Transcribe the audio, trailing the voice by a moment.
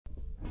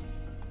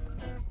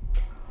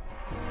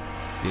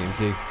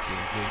BMG.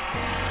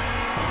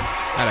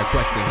 I had a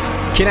question.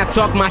 Can I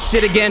talk my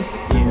shit again?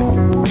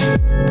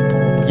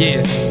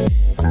 Yeah.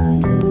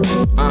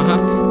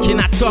 Can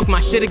I talk my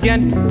shit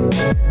again?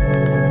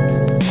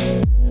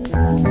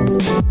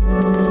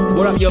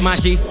 What up, yo,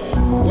 Maji?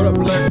 What up,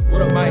 Blur?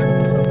 What up, Mike?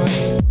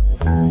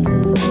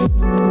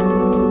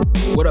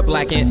 What up,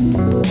 Black Ant?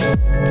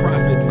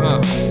 Prophet.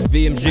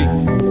 VMG.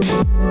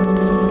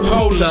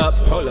 Hold up.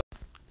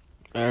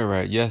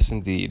 Alright, yes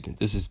indeed.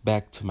 This is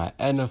back to my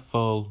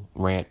NFL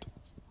rant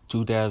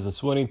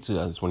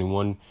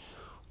 2020-2021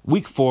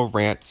 week 4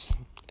 rants.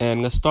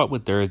 And let's start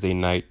with Thursday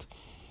night.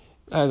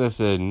 As I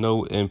said,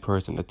 no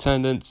in-person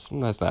attendance.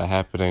 That's not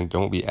happening.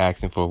 Don't be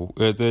asking for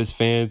there's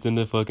fans in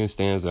the fucking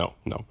stands. No.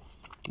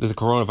 There's a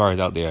coronavirus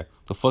out there.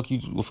 The fuck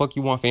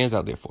you want fans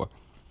out there for?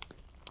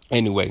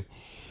 Anyway,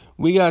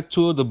 we got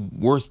two of the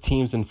worst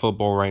teams in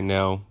football right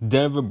now.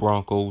 Denver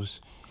Broncos,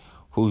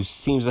 who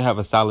seems to have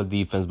a solid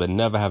defense but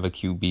never have a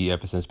QB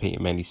ever since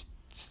Peyton Manning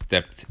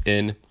stepped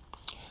in,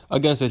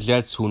 against the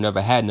Jets, who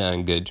never had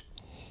nothing good.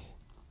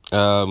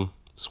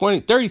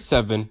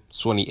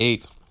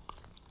 37-28.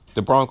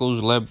 The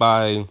Broncos led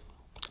by,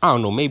 I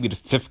don't know, maybe the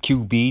 5th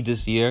QB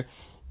this year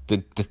to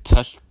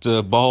touch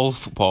the ball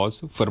for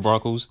the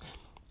Broncos.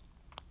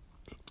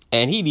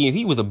 And he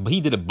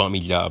did a bummy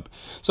job.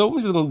 So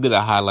we're just gonna get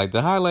a highlight.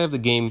 The highlight of the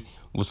game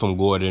was from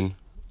Gordon.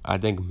 I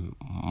think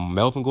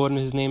Melvin Gordon,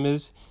 his name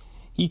is.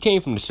 He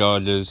came from the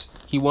Chargers.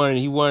 He wanted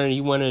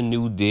a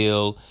new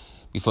deal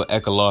before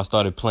Ekeler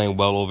started playing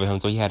well over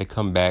him, so he had to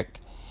come back.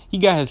 He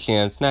got his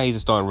chance. Now he's a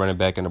starting running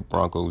back in the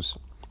Broncos.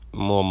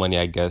 More money,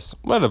 I guess.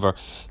 Whatever.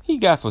 He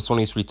got for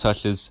 23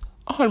 touches,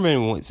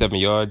 107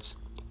 yards,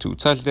 2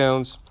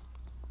 touchdowns,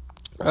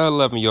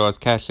 11 yards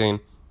catching.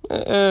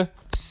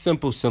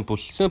 Simple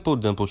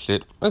dimple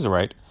shit. That's all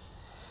right.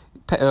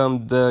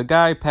 The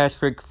guy,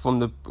 Patrick, from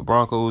the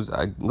Broncos,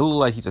 I look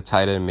like he's a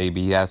tight end,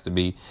 maybe. He has to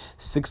be.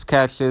 6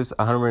 catches,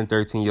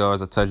 113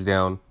 yards, a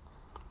touchdown.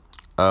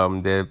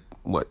 He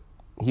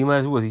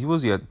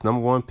was your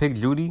number 1 pick,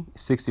 Judy,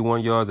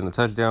 61 yards and a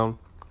touchdown.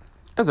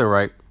 That's all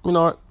right. You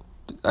know what?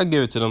 I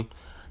give it to them.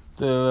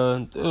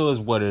 It was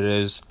what it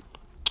is.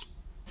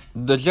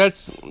 The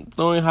Jets,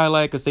 the only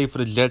highlight I can say for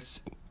the Jets,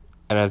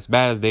 and as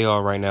bad as they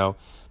are right now,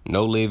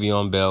 no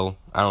Le'Veon Bell.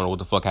 I don't know what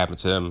the fuck happened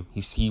to him.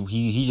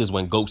 He just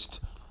went ghost.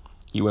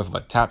 He went from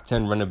a top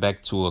 10 running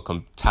back to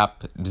a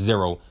top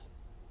 0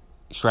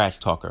 trash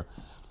talker.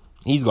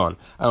 He's gone.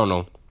 I don't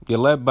know. You're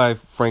led by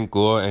Frank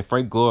Gore, and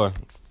Frank Gore,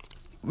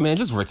 man,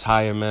 just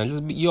retire,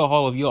 man. You're a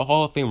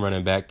Hall of Fame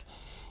running back.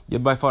 You're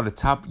by far the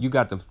top. You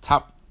got the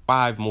top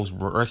 5 most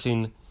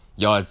rushing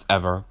yards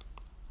ever.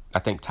 I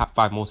think top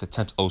 5 most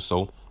attempts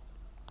also.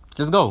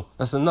 Just go.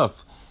 That's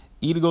enough.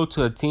 Either go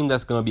to a team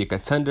that's going to be a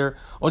contender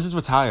or just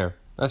retire.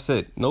 That's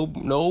it.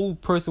 No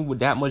person with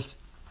that much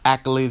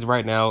accolades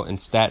right now and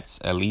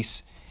stats, at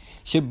least,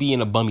 should be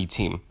in a bummy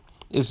team.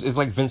 It's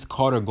like Vince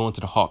Carter going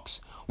to the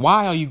Hawks.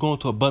 Why are you going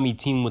to a bummy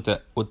team with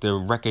the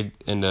record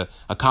and the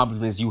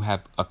accomplishments you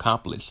have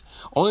accomplished?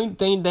 Only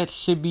thing that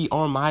should be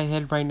on my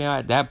head right now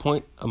at that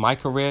point of my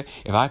career,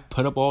 if I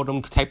put up all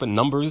them type of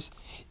numbers,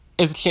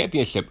 is a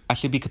championship. I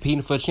should be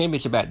competing for a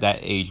championship at that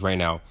age right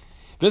now.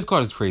 Vince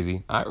Carter's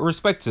crazy. I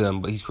respect to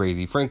him, but he's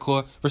crazy. Frank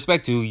Gore,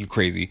 respect to you,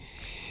 crazy.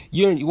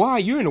 You're in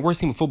the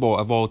worst team of football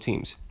of all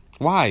teams.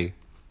 Why?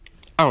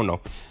 I don't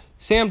know.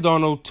 Sam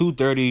Darnold,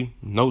 230,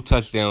 no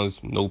touchdowns,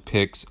 no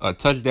picks, a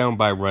touchdown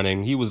by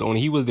running. He was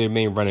their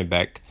main running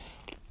back.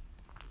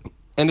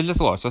 And the Jets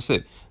lost. That's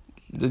it.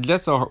 The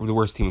Jets are the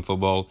worst team in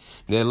football.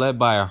 They're led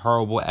by a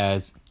horrible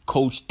ass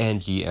coach and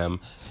GM.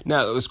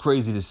 Now, it was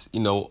crazy of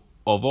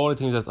all the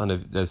teams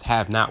that's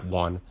have not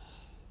won,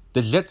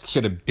 the Jets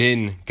should have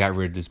got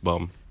rid of this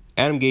bum.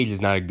 Adam Gase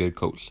is not a good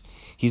coach.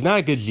 He's not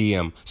a good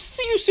GM.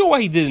 See, you saw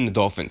what he did in the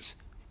Dolphins.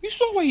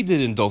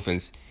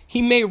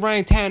 He made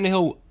Ryan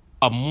Tannehill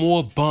a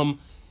more bum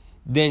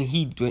than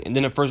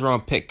a first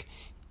round pick.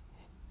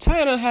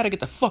 Tannehill had to get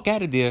the fuck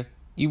out of there,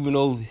 even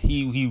though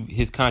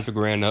his contract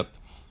ran up,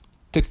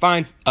 to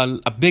find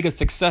a bigger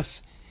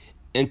success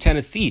in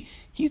Tennessee.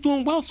 He's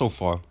doing well so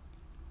far.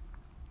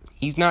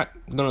 He's not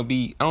going to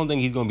be, I don't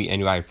think he's going to be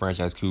anybody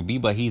franchise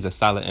QB, but he's a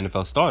solid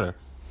NFL starter.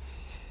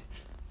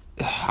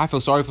 I feel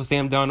sorry for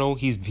Sam Darnold.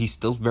 He's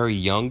still very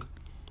young.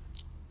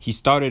 He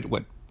started,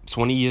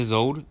 20 years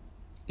old?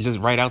 Just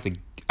right out the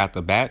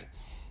bat.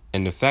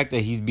 And the fact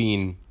that he's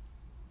being,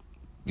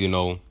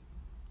 just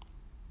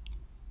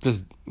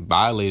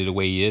violated the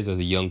way he is as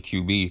a young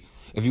QB.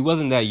 If he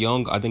wasn't that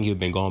young, I think he'd have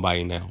been gone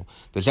by now.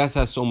 The Jets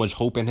has so much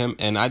hope in him,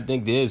 and I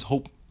think there is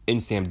hope in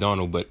Sam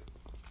Darnold, but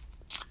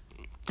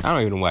I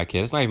don't even know why I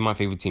care. It's not even my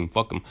favorite team.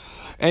 Fuck them.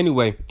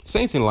 Anyway,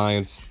 Saints and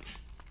Lions.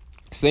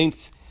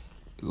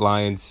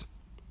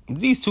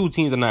 These two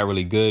teams are not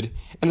really good.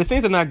 And the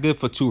Saints are not good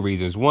for 2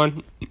 reasons.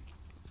 One,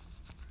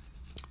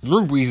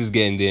 Drew Brees is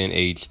getting there in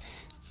age.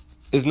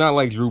 It's not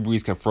like Drew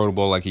Brees can throw the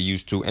ball like he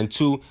used to. And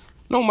 2,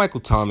 no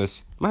Michael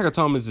Thomas. Michael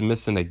Thomas is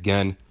missing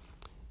again.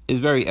 It's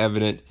very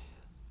evident.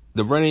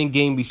 The running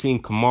game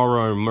between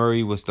Kamara and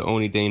Murray was the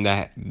only thing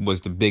that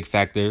was the big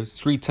factor.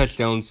 3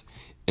 touchdowns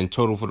in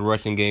total for the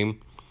rushing game,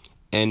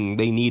 and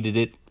they needed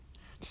it.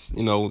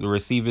 The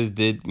receivers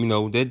did,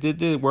 they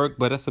did work,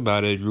 but that's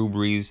about it. Drew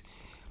Brees,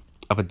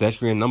 a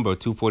pedestrian number,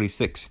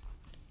 246.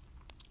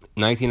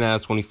 19 out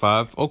of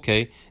 25.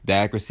 Okay, the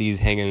accuracy is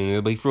hanging in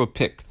there, but he threw a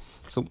pick.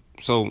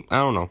 So I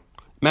don't know.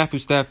 Matthew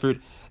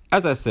Stafford,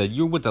 as I said,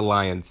 you're with the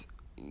Lions.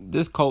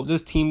 This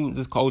team,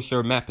 this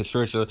culture, Matt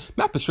Patricia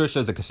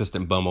is a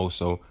consistent bum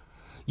also.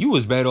 You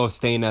was better off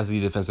staying as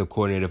the defensive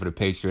coordinator for the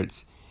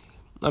Patriots.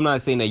 I'm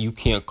not saying that you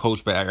can't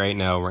coach, but right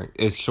now, right,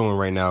 it's showing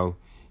right now,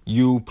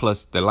 you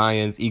plus the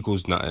Lions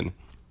equals nothing.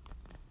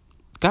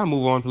 Can I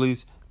move on,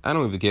 please? I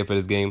don't even care for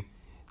this game.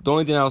 The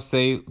only thing I'll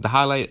say, the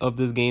highlight of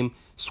this game,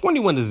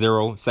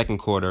 21-0, second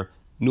quarter.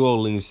 New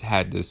Orleans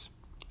had this.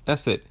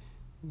 That's it.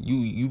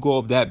 You go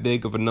up that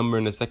big of a number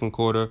in the second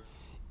quarter,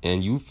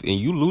 and you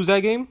lose that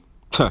game?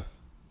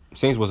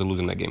 Saints wasn't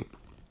losing that game.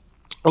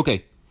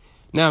 Okay,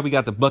 now we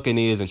got the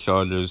Buccaneers and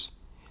Chargers.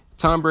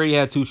 Tom Brady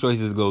had two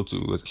choices to go to.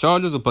 It was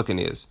Chargers or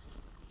Buccaneers.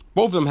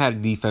 Both of them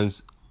had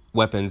defense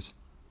weapons.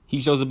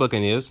 He chose the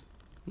Buccaneers.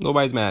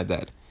 Nobody's mad at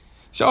that.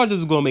 Chargers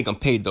is going to make them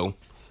pay, though.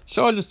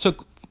 Chargers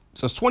took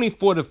a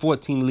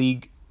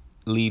 24-14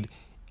 lead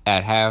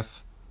at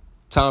half.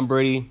 Tom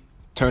Brady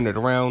turned it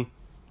around.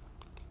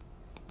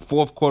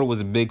 Fourth quarter was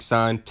a big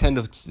sign,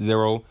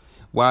 10-0.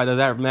 Why does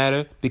that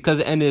matter? Because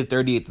it ended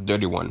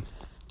 38-31.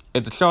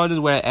 If the Chargers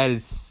would have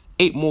added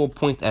 8 more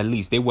points at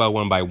least, they would have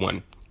won by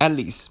 1. At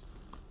least.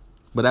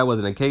 But that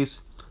wasn't the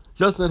case.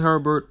 Justin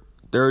Herbert,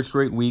 third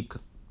straight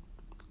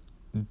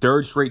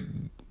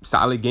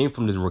solid game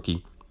from this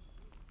rookie.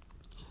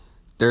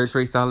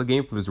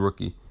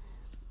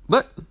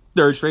 But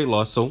third straight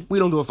loss, so we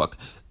don't give a fuck.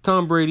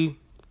 Tom Brady,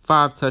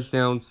 5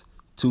 touchdowns,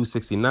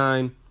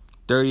 269,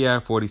 30 out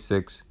of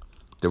 46.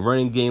 The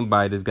running game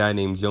by this guy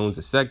named Jones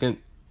II,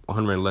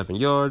 111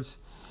 yards.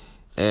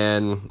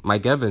 And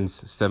Mike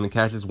Evans, 7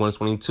 catches,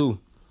 122.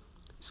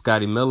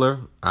 Scotty Miller,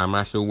 I'm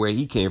not sure where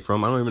he came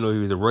from. I don't even know if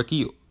he was a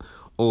rookie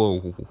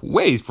or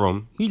where he's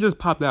from. He just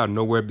popped out of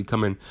nowhere,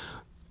 becoming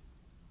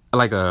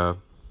like a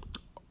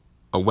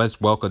Wes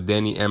Welker,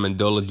 Danny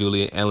Amendola,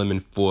 Julian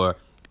Edelman for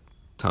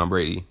Tom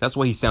Brady. That's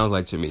what he sounds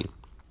like to me.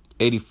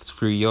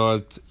 83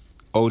 yards.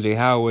 O.J.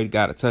 Howard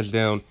got a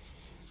touchdown.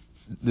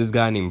 This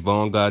guy named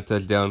Vaughn got a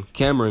touchdown.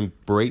 Cameron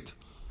Brate,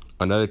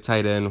 another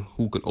tight end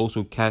who could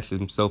also catch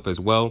himself as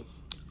well,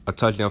 a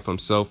touchdown for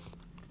himself.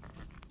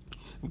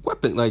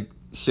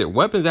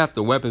 Weapons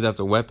after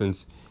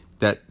weapons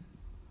that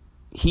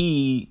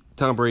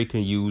Tom Brady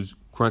can use.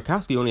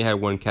 Gronkowski only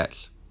had 1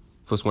 catch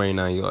for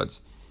 29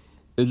 yards.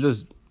 It's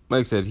just,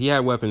 like I said, he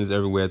had weapons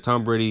everywhere.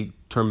 Tom Brady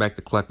turned back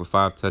the clock with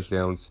 5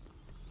 touchdowns.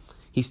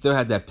 He still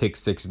had that pick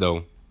 6,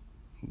 though.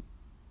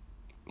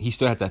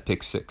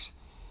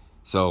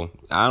 So,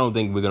 I don't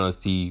think we're going to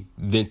see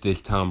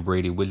vintage Tom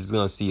Brady. We're just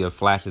going to see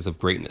flashes of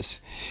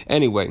greatness.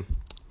 Anyway,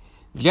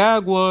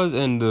 Jaguars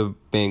and the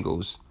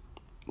Bengals.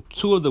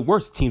 2 of the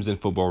worst teams in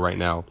football right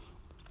now.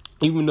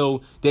 Even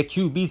though their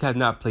QBs have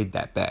not played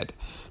that bad.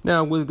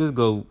 Now, let's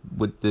go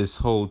with this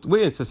whole...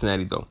 We're in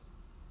Cincinnati, though.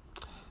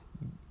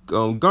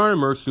 Garner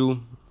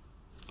Minshew,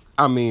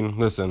 I mean,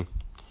 listen.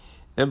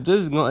 If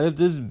this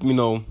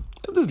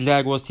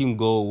Jaguars team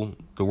go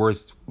the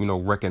worst,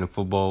 record in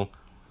football,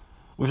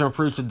 which I'm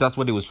pretty sure that's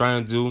what they was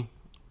trying to do,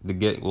 to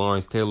get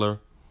Lawrence Taylor.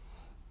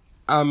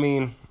 I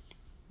mean,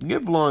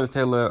 give Lawrence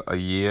Taylor a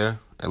year,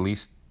 at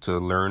least, to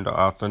learn the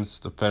offense,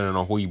 depending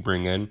on who you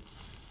bring in.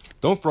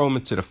 Don't throw him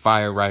into the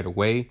fire right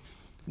away.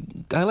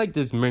 I like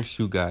this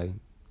Minshew guy.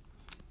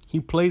 He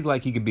plays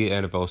like he could be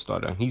an NFL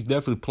starter. He's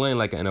definitely playing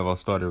like an NFL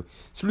starter.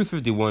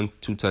 351,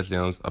 2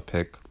 touchdowns, a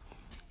pick.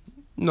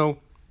 No,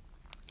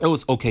 it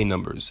was okay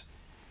numbers.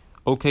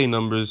 And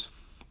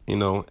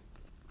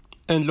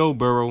Joe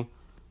Burrow,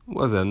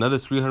 was it another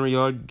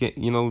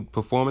 300-yard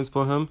performance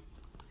for him?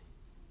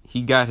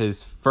 He got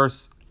his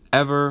first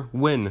ever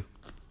win.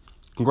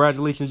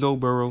 Congratulations, Joe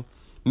Burrow.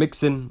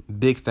 Mixon,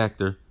 big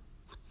factor.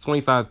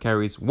 25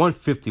 carries,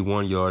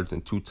 151 yards,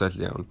 and 2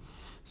 touchdowns.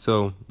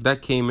 So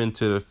that came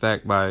into the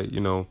fact by,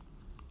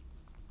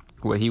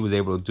 what he was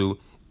able to do.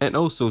 And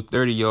also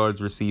 30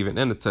 yards receiving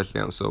and a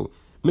touchdown. So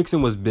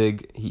Mixon was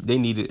big. They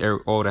needed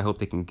all the help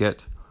they can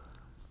get.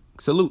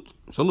 Salute.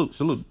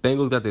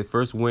 Bengals got their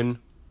first win.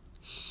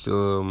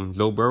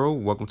 Joe Burrow,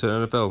 welcome to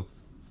the NFL.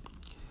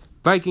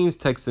 Vikings,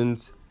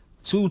 Texans,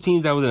 2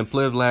 teams that was in the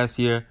playoffs last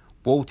year.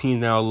 Both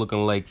teams now are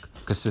looking like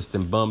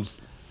consistent bums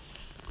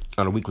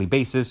on a weekly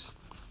basis.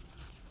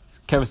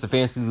 Kevin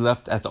Stefanski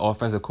left as the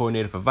offensive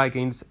coordinator for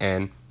Vikings,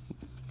 and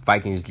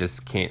Vikings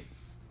just can't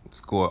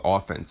score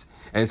offense.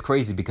 And it's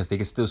crazy because they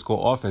can still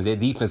score offense. Their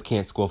defense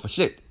can't score for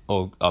shit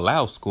or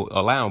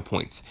allowing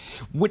points.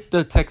 With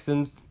the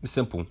Texans, it's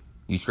simple.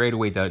 You trade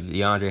away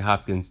DeAndre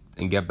Hopkins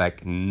and get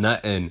back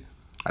nothing.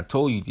 I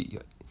told you,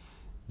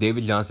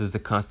 David Johnson is a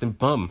constant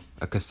bum,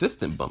 a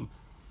consistent bum.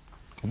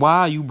 Why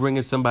are you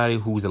bringing somebody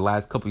who's the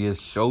last couple of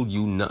years showed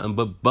you nothing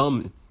but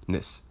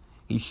bumness?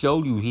 He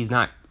showed you he's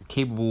not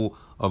capable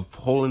of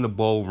holding the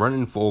ball,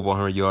 running for over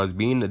 100 yards,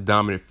 being the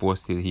dominant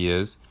force that he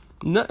is.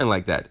 Nothing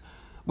like that.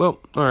 Well,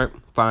 all right,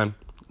 fine.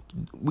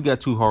 we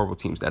got two horrible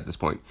teams at this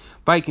point.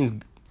 Vikings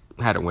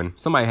had a win.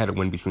 Somebody had a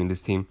win between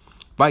this team.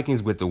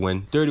 Vikings with the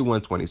win,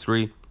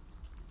 31-23.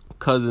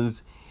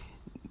 Cousins,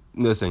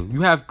 listen,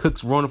 you have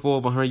Cooks running for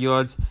over 100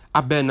 yards.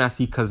 I better not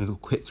see Cousins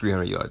hit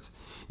 300 yards.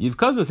 If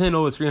Cousins hitting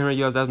over 300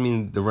 yards, that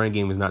means the running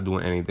game is not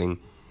doing anything,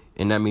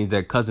 and that means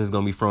that Cousins is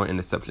going to be throwing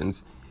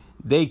interceptions.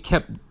 They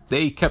kept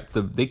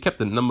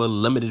the number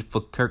limited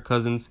for Kirk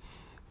Cousins.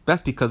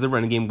 That's because the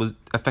running game was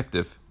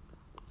effective.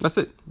 That's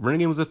it. Running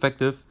game was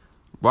effective.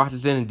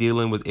 Washington and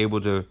Thielen was able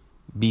to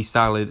be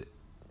solid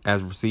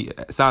as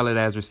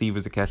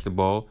receivers to catch the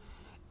ball,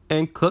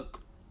 and Cook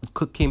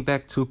came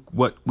back to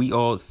what we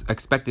all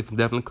expected from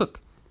Devin Cook.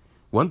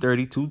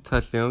 132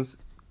 touchdowns.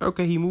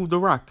 Okay, he moved the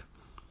rock.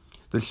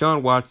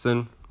 Deshaun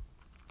Watson,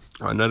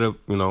 another,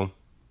 I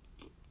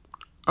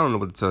don't know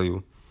what to tell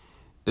you.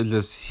 It's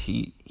just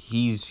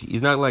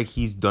he's not like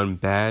he's done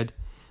bad,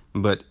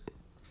 but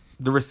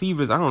the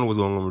receivers, I don't know what's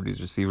going on with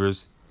these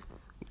receivers.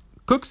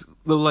 Cooks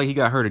look like he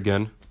got hurt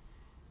again.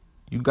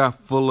 You got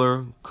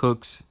Fuller,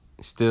 Cooks,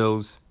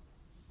 Stills,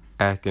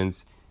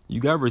 Atkins. You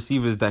got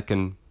receivers that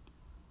can,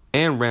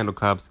 and Randall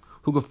Cobbs,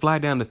 who can fly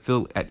down the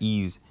field at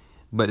ease,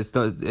 but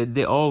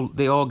they all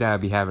gotta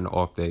be having an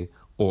off day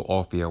or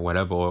off year or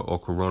whatever, or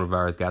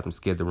coronavirus got them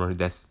scared to run.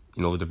 That's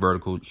the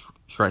vertical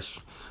stretch,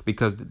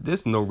 because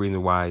there's no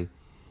reason why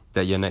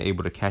that you're not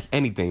able to catch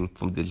anything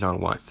from Deshaun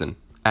Watson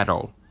at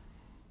all.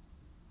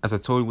 As I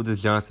told you with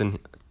this Johnson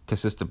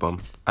consistent bum,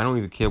 I don't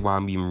even care why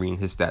I'm even reading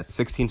his stats.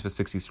 16 for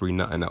 63,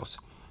 nothing else.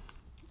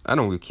 I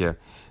don't really care.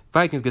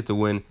 Vikings get the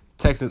win.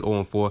 Texans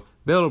 0-4.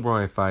 Bill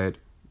O'Brien fired.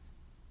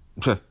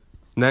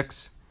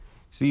 Next,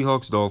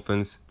 Seahawks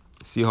Dolphins.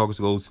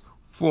 Seahawks goes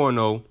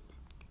 4-0.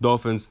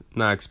 Dolphins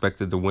not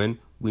expected to win.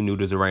 We knew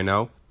this right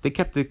now. They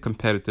kept it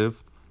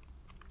competitive,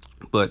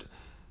 but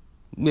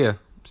yeah,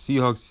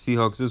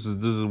 Seahawks. This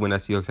is when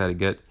that Seahawks had to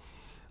get.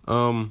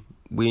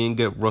 We didn't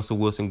get Russell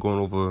Wilson going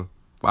over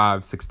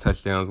 5-6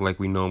 touchdowns like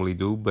we normally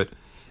do, but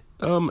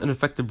an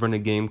effective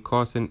running game.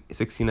 Carson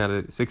 16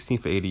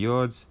 for 80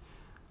 yards,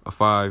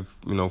 5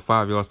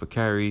 yards per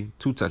carry,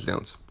 2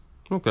 touchdowns.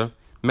 Okay.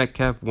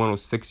 Metcalf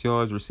 106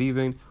 yards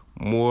receiving,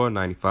 Moore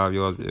 95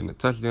 yards in a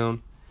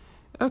touchdown.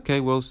 Okay,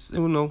 well,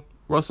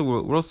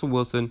 Russell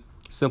Wilson,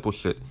 simple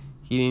shit.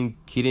 He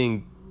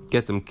didn't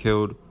get them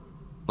killed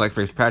like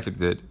Fitzpatrick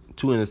did.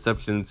 2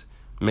 interceptions,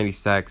 many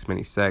sacks,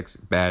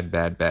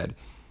 bad.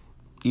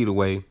 Either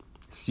way,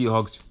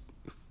 Seahawks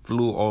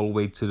flew all the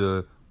way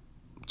to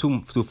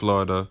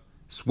Florida,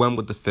 swam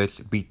with the fish,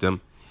 beat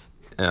them,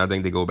 and I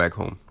think they go back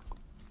home.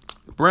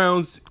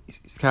 Browns,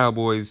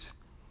 Cowboys.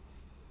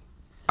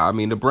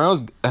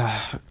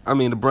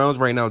 The Browns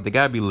right now, they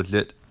gotta be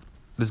legit.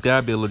 This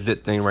gotta be a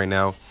legit thing right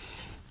now.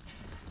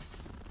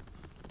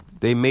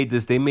 It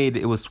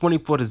was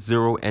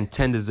 24-0 and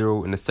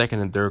 10-0 in the second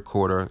and third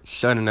quarter,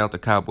 shutting out the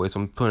Cowboys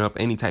from putting up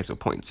any types of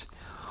points.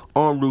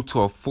 En route to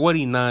a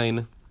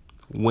 49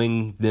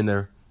 wing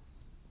dinner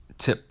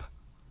tip.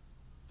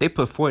 They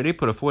put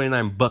a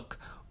 49 buck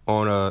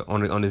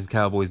on this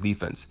Cowboys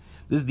defense.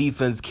 This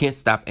defense can't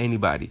stop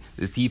anybody.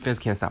 This defense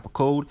can't stop a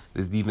cold.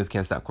 This defense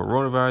can't stop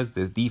coronavirus.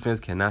 This defense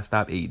cannot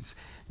stop AIDS.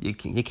 You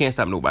can't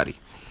stop nobody.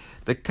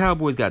 The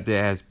Cowboys got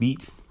their ass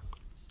beat.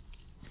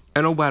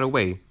 And oh, by the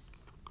way,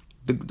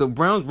 the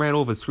Browns ran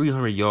over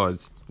 300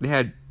 yards. They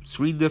had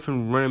 3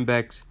 different running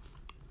backs.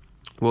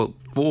 Well,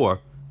 4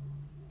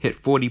 hit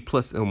 40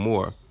 plus or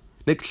more.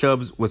 Nick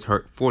Chubb was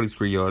hurt,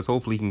 43 yards.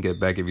 Hopefully he can get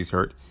back if he's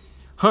hurt.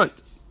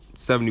 Hunt,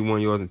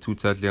 71 yards and 2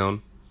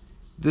 touchdowns.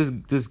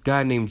 This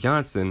guy named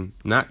Johnson,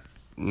 not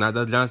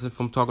the Johnson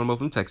from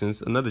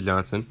Texans, another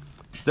Johnson,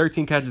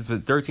 13 catches for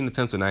 13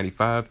 attempts for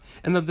 95,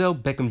 and Odell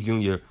Beckham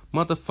Jr.,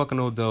 motherfucking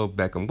Odell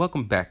Beckham,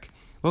 welcome back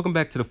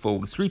to the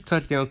fold. 3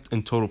 touchdowns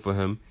in total for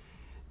him,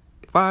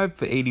 5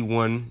 for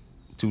 81,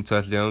 2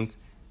 touchdowns,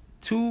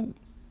 2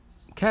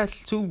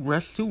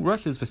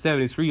 rushes for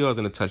 73 yards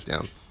and a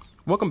touchdown.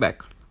 Welcome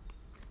back.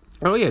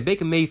 Oh yeah,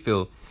 Baker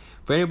Mayfield.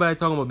 For anybody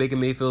talking about Baker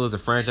Mayfield as a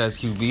franchise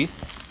QB,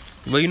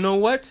 well, you know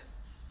what?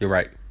 You're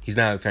right. He's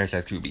not a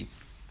franchise QB.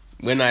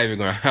 I'm not even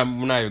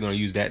gonna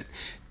use that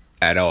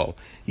at all.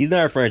 He's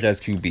not a franchise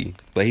QB,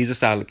 but he's a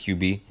solid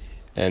QB,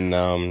 and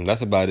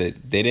that's about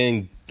it. They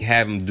didn't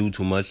have him do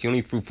too much. He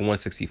only threw for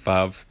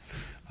 165.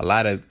 A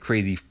lot of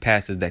crazy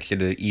passes that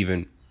the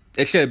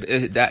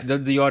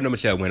yard number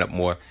should have went up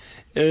more.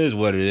 It is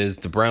what it is.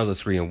 The Browns are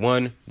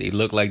 3-1. They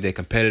look like they're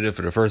competitive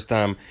for the first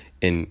time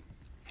to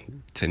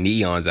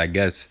neons, I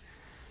guess.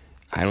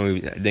 I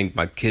think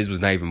my kids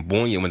was not even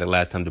born yet when the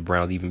last time the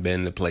Browns even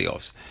been in the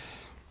playoffs.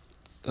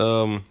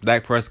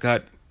 Dak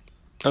Prescott,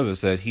 as I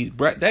said,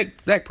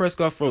 Dak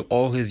Prescott for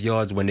all his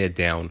yards when they're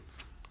down.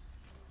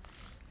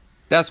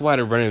 That's why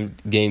the running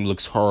game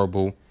looks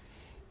horrible.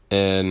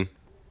 And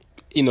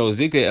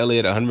Ezekiel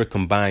Elliott 100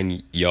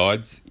 combined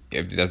yards,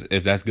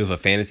 if that's good for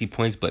fantasy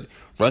points, but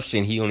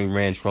rushing he only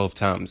ran 12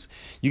 times.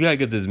 You gotta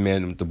give this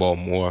man the ball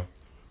more.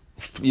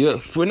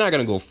 We're not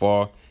gonna go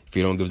far if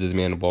you don't give this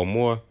man the ball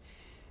more.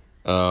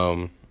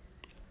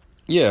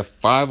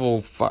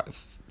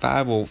 505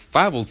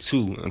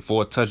 502 and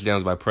 4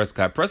 touchdowns by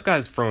Prescott. Prescott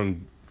is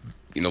from,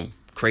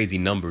 crazy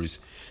numbers.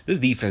 This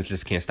defense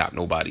just can't stop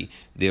nobody.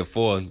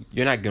 Therefore,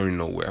 you're not going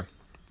nowhere.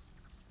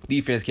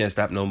 Defense can't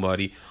stop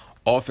nobody.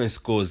 Offense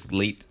scores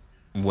late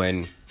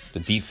when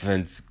the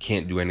defense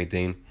can't do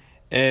anything.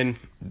 And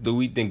do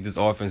we think this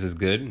offense is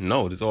good?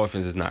 No, this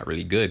offense is not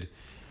really good.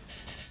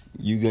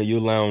 You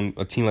allowing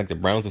a team like the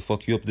Browns to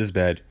fuck you up this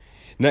bad.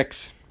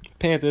 Next,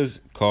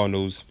 Panthers,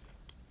 Cardinals.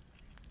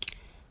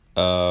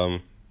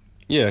 Kyler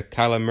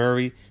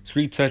Murray,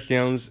 3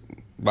 touchdowns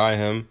by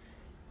him.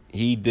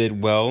 He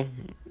did well.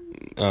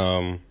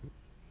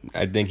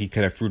 I think he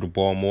could have threw the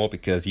ball more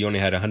because he only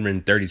had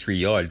 133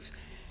 yards.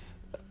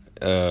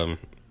 Well,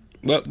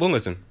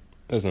 listen.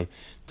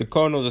 The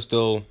Cardinals are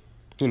still,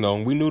 we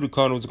knew the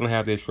Cardinals were going to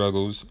have their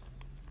struggles.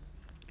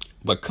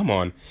 But come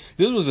on.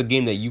 This was a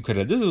game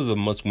that this was a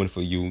must win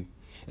for you.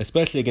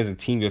 Especially against a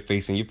team you're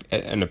facing.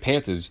 And the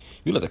Panthers,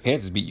 you let the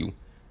Panthers beat you.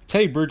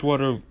 Teddy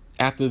Bridgewater,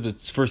 after the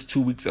first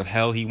 2 weeks of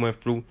hell he went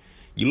through,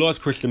 you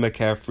lost Christian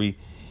McCaffrey.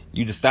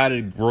 You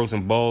decided to grow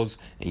some balls,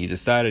 and you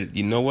decided,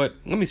 you know what?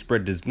 Let me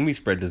spread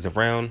this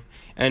around,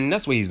 and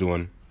that's what he's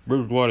doing.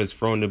 Bridgewater is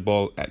throwing the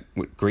ball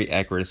with great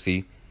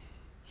accuracy.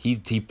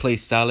 He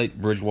plays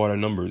solid Bridgewater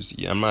numbers.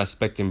 I'm not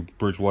expecting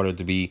Bridgewater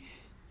to be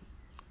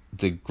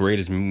the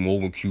greatest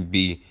mobile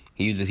QB.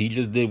 He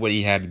just did what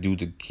he had to do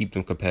to keep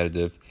them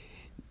competitive.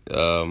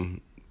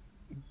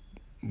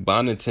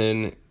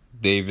 Bonington,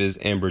 Davis,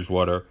 and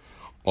Bridgewater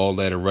all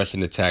led a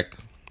rushing attack.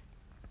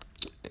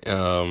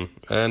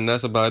 And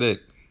that's about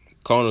it.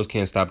 Cardinals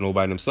can't stop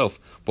nobody themselves.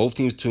 Both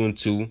teams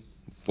 2-2.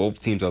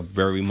 Both teams are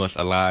very much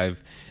alive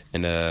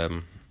in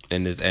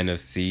this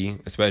NFC,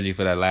 especially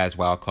for that last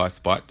wild card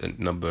spot, the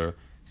number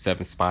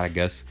 7 spot, I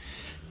guess.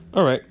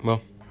 All right,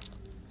 well,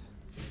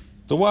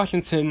 the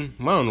Washington,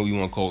 I don't know what you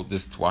want to call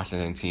this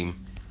Washington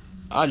team.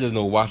 I just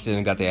know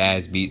Washington got their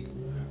ass beat.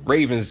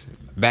 Ravens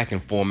back in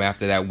form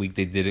after that week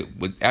they did it.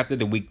 After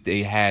the week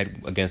they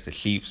had against the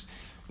Chiefs,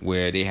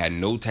 where they had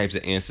no types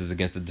of answers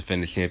against the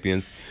defending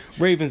champions,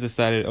 Ravens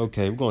decided,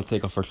 okay, we're going to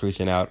take our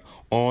frustration out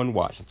on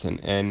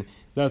Washington. And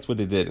that's what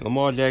they did.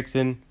 Lamar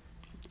Jackson,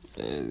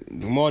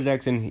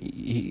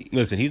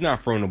 listen, he's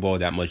not throwing the ball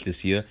that much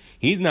this year.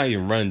 He's not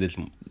even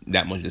running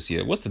that much this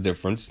year. What's the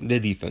difference?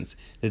 The defense.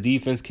 The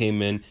defense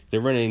came in.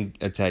 The running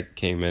attack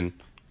came in.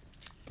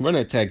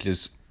 Running attack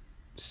just,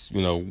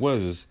 what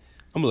is this?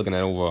 I'm looking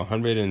at over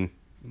 100 and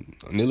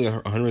nearly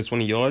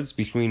 120 yards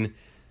between,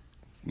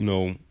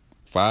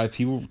 5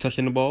 people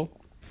touching the ball.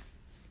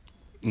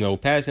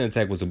 Passing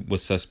attack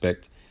was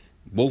suspect.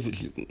 Both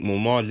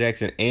Lamar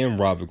Jackson and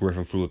Robert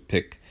Griffin threw a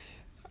pick.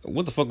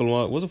 What the fuck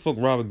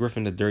Robert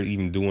Griffin the dirt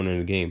even doing in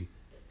the game?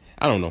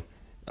 I don't know.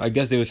 I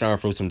guess they were trying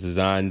to throw some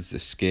designs to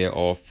scare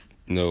off,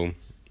 the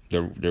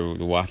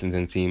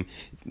Washington team,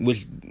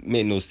 which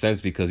made no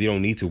sense because you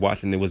don't need to.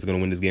 Washington wasn't going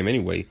to win this game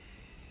anyway.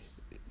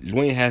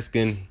 Dwayne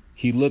Haskins,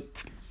 he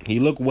looked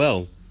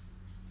well.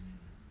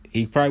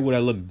 He probably would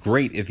have looked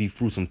great if he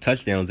threw some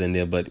touchdowns in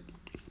there, but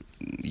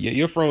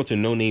you're throwing to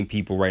no-name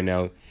people right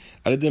now.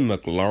 Other than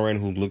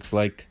McLaurin, who looks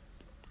like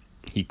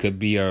he could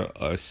be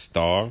a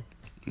star.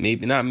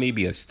 Maybe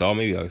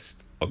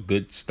a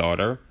good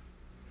starter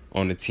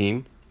on the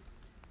team.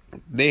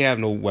 They have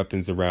no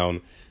weapons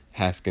around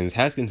Haskins.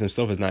 Haskins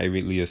himself is not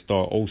really a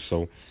star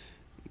also.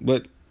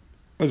 But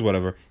it's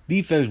whatever.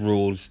 Defense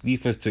rules.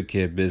 Defense took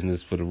care of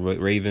business for the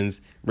Ravens.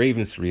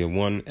 Ravens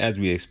 3-1, as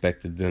we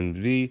expected them to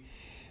be.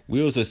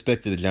 We also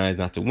expected the Giants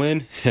not to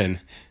win, and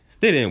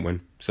they didn't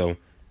win. So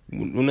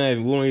I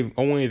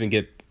won't even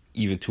get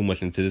even too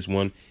much into this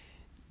one.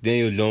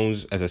 Daniel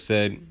Jones, as I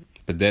said,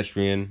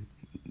 pedestrian.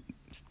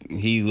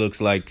 He looks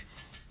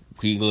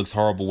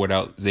horrible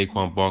without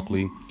Saquon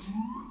Barkley.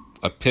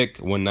 A pick,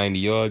 190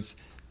 yards.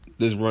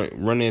 This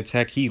running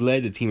attack, he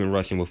led the team in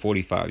rushing with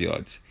 45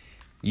 yards.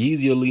 He's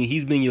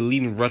been your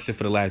leading rusher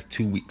for the last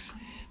 2 weeks.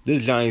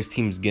 This Giants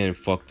team is getting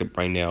fucked up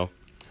right now.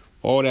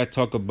 All that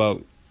talk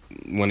about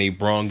when they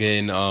brought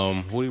in,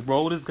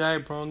 this guy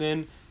brought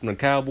in from the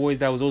Cowboys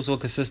that was also a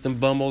consistent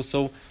bum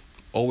also.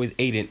 Always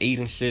 8-8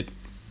 and shit.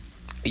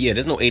 Yeah,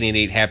 there's no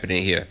 8-8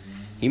 happening here.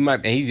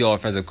 He's your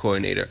offensive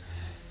coordinator,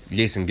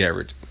 Jason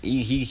Garrett.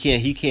 He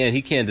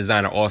can't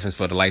design an offense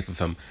for the life of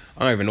him.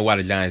 I don't even know why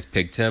the Giants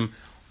picked him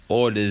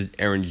or this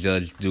Aaron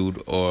Judge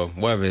dude or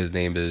whatever his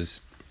name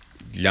is.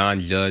 John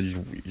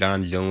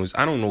Jones.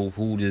 I don't know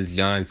who this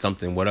John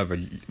something, whatever.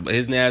 But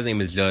his name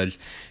is Judge,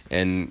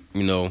 and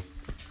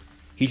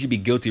he should be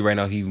guilty right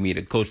now. He made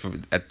a coach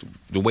at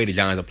the way the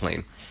Giants are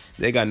playing.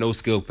 They got no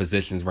skilled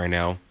positions right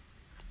now.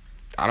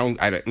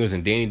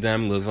 Listen, Danny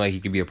Dimes looks like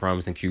he could be a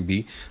promising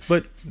QB,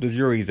 but the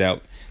jury's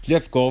out.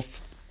 Jeff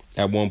Goff,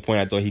 at one point,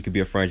 I thought he could be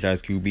a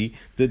franchise QB.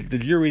 The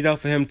jury's out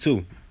for him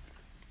too.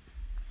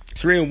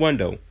 3-1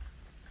 though.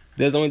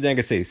 That's the only thing I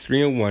can say.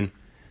 3-1.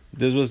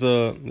 This was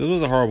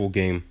a horrible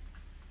game,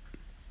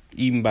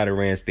 even by the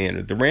Rams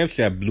standard. The Rams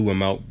should have blew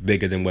him out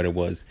bigger than what it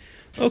was.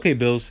 Okay,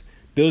 Bills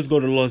go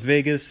to Las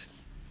Vegas.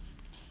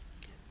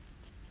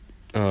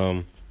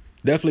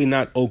 Definitely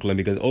not Oakland,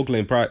 because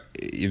Oakland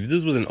if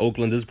this was in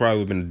Oakland, this probably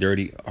would have been a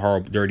dirty,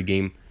 horrible, dirty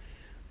game.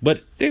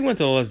 But they went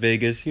to Las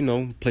Vegas,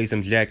 play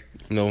some jack,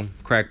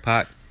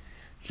 crackpot,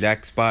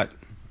 jack spot,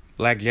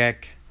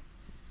 blackjack.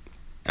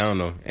 I don't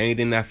know,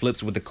 anything that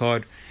flips with the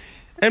card.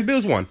 And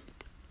Bills won.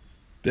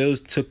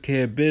 Bills took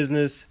care of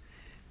business.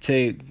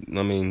 I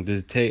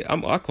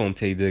call him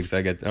Tay Diggs.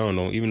 I don't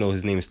know, even though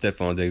his name is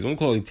Stephon Diggs, I'm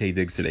calling him Tay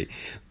Diggs today.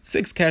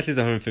 6 catches,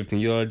 115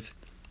 yards.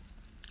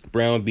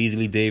 Brown,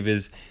 Beasley,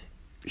 Davis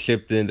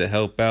shipped in to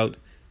help out.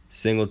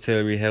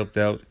 Singletary helped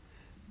out.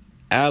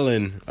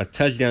 Allen, a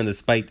touchdown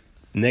despite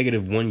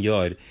 -1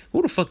 yard.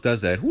 Who the fuck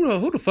does that?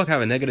 Who the fuck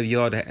have a negative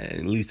yard and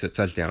at least a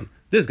touchdown?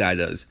 This guy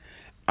does.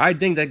 I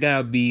think that guy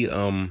would be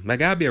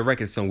a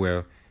record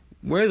somewhere.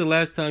 Where's the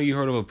last time you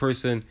heard of a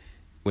person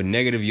with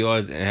negative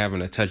yards and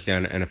having a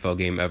touchdown in an NFL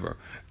game ever?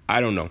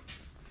 I don't know.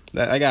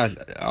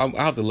 I'll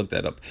have to look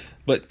that up.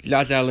 But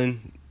Josh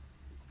Allen,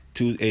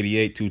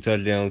 288, 2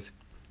 touchdowns.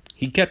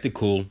 He kept it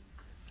cool.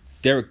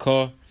 Derek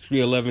Carr,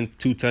 311,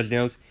 2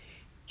 touchdowns.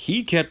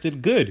 He kept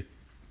it good.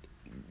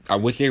 I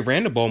wish they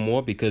ran the ball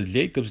more, because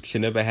Jacobs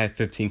should never have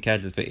 15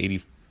 catches for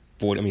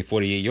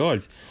 48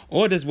 yards.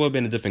 Or this would have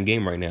been a different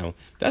game right now.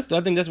 I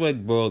think that's what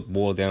it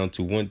boiled down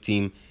to. One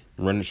team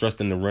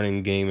trusting the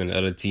running game and the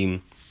other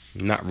team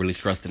not really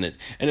trusting it.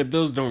 And the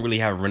Bills don't really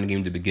have a running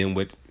game to begin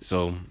with.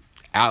 So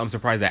I'm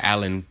surprised that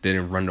Allen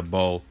didn't run the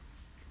ball.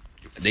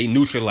 They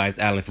neutralized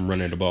Allen from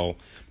running the ball.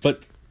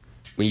 But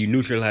when you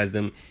neutralize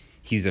them,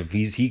 he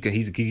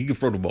can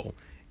throw the ball.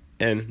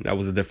 And that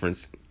was the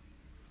difference.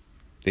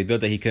 They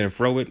thought that he couldn't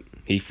throw it.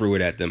 He threw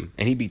it at them,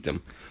 and he beat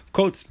them.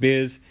 Colts,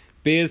 Bears.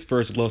 Bears'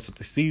 first loss of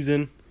the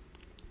season.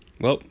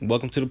 Well,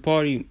 welcome to the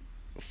party,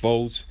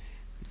 Foles.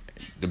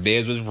 The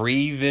Bears was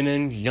raving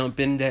and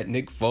jumping that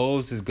Nick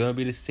Foles is going to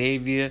be the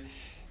savior.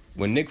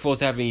 When Nick Foles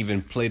haven't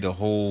even played the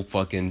whole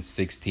fucking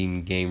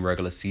 16-game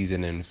regular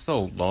season in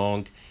so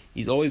long.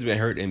 He's always been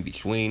hurt in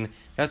between.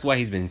 That's why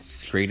he's been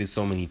traded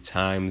so many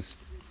times.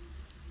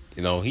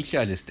 He should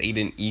have just stayed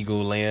in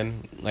Eagle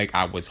land like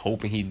I was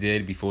hoping he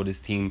did before this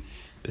team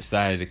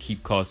decided to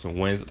keep Carson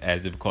Wentz,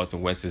 as if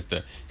Carson Wentz is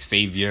the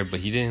savior,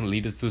 but he didn't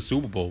lead us to the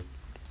Super Bowl.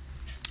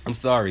 I'm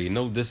sorry,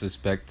 no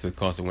disrespect to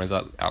Carson Wentz.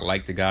 I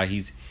like the guy.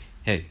 He's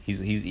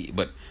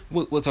but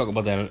we'll talk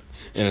about that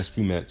in a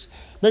few minutes.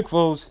 Nick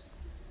Foles,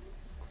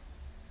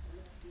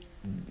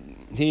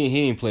 he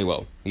didn't play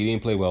well.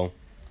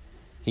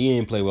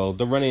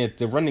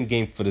 The running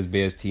game for this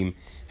Bears team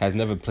has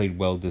never played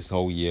well this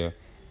whole year.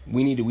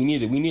 We need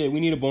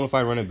a bona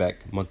fide running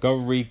back.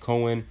 Montgomery,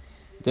 Cohen,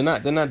 they're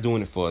not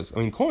doing it for us. I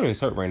mean, Cohen is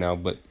hurt right now,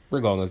 but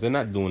regardless, they're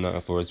not doing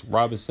nothing for us.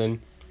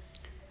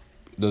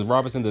 Does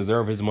Robinson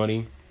deserve his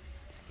money?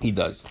 He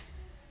does.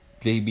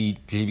 JB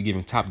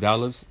giving top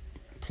dollars,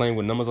 playing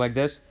with numbers like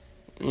this?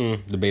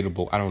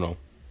 Debatable. I don't know.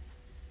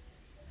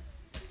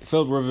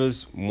 Philip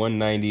Rivers,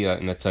 190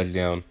 and a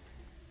touchdown.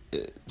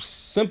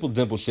 Simple,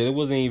 dimple shit. It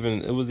was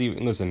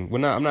even. Listen,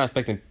 I'm not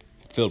expecting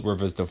Philip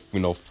Rivers to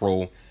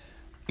throw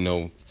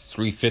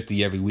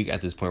 350 every week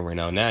at this point right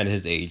now. Not at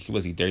his age.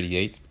 Was he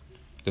 38?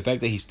 The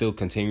fact that he's still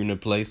continuing to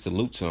play,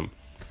 salute to him.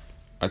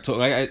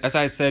 As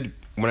I said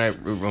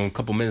a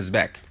couple minutes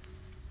back,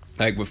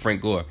 like with Frank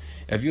Gore,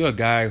 if you're a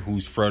guy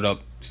who's thrown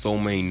up so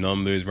many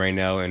numbers right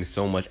now and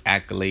so much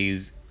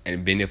accolades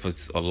and been there for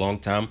a long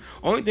time,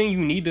 only thing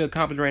you need to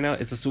accomplish right now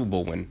is a Super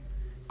Bowl win.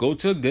 Go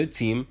to a good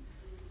team,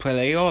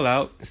 play it all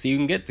out, so you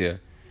can get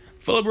there.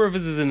 Philip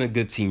Rivers is in a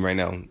good team right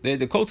now.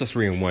 The Colts are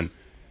 3-1,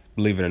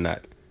 believe it or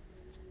not.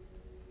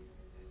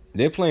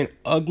 They're playing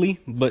ugly,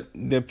 but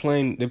they're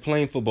playing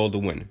football to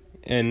win.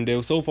 And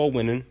they're so far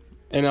winning,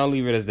 and I'll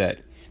leave it as that.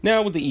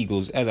 Now with the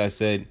Eagles, as I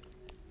said,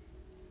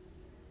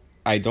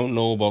 I don't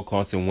know about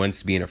Carson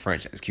Wentz being a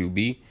franchise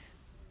QB.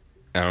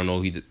 I don't know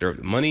if he deserved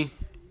the money.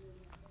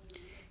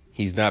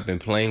 He's not been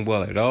playing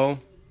well at all.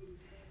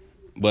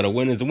 But a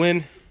win is a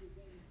win.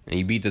 And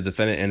you beat the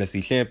defending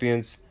NFC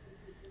champions.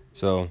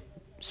 So,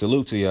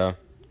 salute to y'all.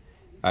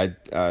 I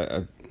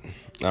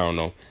don't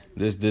know.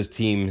 This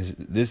team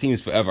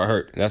is forever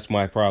hurt. That's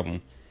my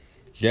problem.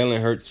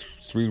 Jalen Hurts,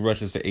 3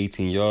 rushes for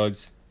 18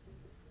 yards.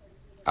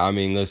 I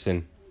mean,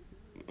 listen,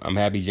 I'm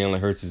happy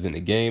Jalen Hurts is in the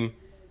game.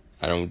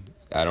 I don't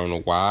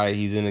know why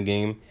he's in the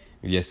game.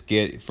 If you're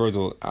scared, first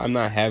of all, I'm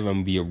not having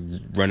him be a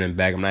running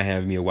back. I'm not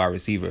having him be a wide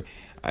receiver.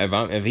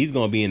 If he's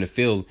gonna be in the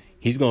field,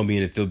 he's gonna be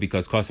in the field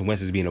because Carson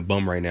Wentz is being a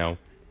bum right now,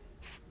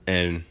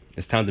 and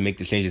it's time to make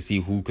the change to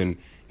see who can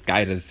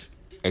guide us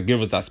or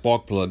give us that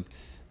spark plug.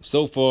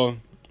 So far,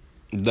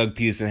 Doug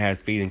Peterson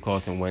has faith in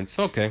Carson Wentz.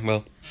 Okay,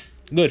 well,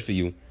 good for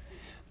you.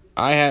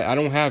 I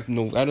don't have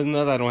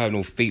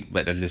no faith,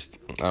 but I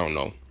don't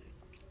know.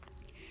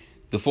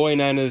 The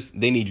 49ers,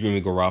 they need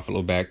Jimmy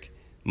Garoppolo back.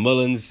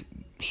 Mullins,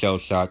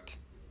 shell-shocked.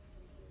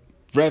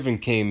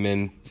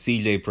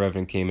 CJ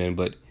Previn came in,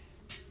 but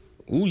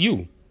who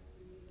you?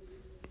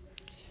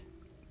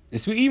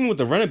 Even with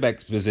the running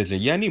back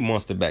position, I need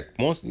Monster back.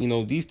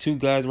 These two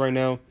guys right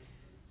now,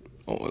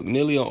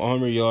 nearly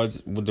 100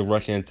 yards with the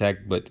rushing attack,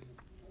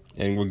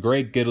 and with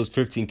Greg Gittles,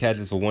 15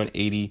 catches for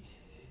 180.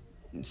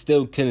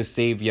 still couldn't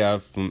save y'all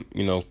from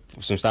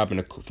from stopping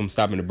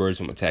the Birds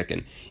from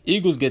attacking.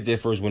 Eagles get their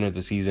first win of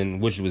the season,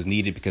 which was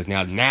needed because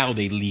now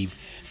they leave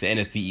the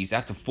NFC East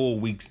after 4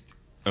 weeks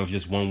of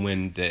just one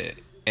win. The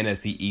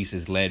NFC East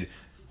is led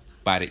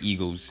by the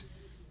Eagles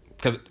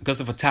because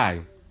of a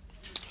tie.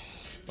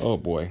 Oh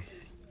boy,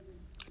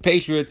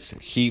 Patriots,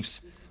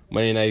 Chiefs,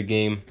 Monday night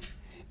game,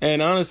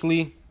 and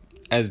honestly,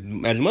 as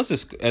much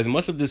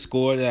of this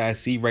score that I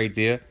see right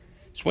there,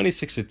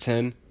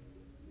 26-10.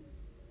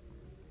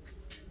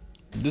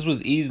 This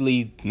was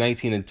easily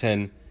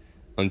 19-10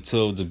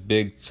 until the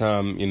big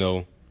time,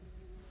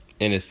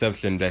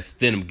 interception that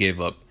Stidham gave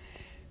up.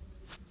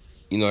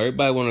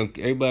 Everybody want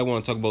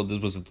to talk about this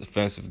was a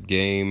defensive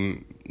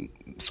game.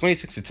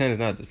 26-10 is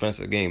not a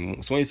defensive game.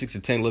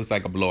 26-10 looks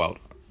like a blowout.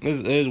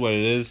 It is what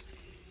it is.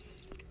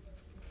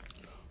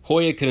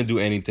 Hoyer couldn't do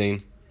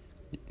anything.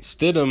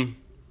 Stidham,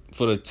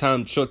 for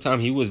the short time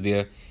he was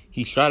there,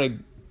 he tried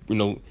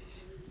to,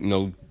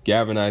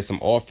 galvanize some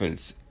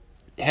offense.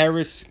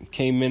 Harris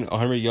came in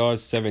 100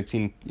 yards,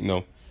 17,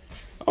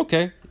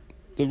 okay.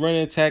 The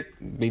running attack,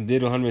 they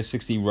did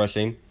 160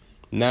 rushing.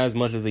 Not as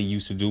much as they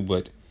used to do,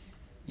 but,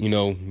 you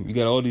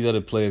got all these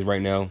other players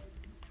right now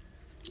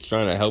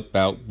trying to help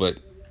out, but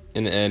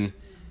in the end,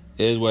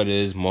 it is what it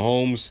is.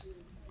 Mahomes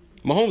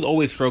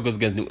always struggles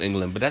against New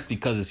England, but that's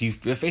because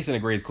you're facing the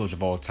greatest coach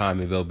of all time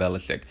in Bill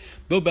Belichick.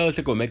 Bill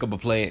Belichick will make up a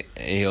play,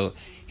 and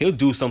he'll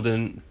do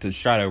something to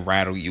try to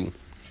rattle you.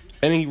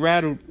 And he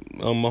rattled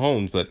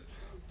Mahomes, but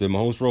did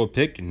Mahomes throw a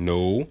pick?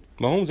 No.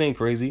 Mahomes ain't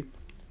crazy.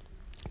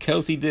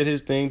 Kelsey did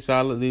his thing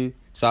solidly.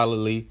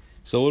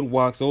 So did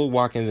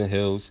Watkins and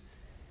Hills.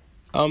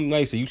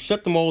 Nice. You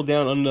shut them all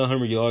down under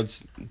 100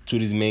 yards to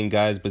these main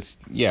guys, but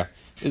yeah,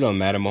 it don't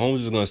matter.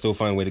 Mahomes is going to still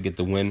find a way to get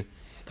the win,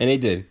 and they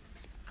did.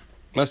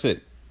 That's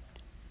it.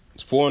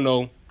 It's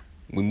 4-0.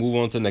 We move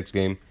on to the next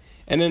game.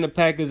 And then the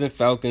Packers and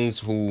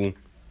Falcons, do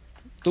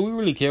we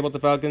really care about the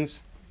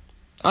Falcons?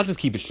 I'll just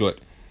keep it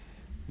short.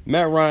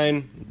 Matt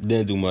Ryan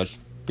didn't do much.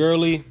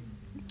 Gurley,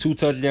 2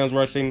 touchdowns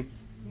rushing,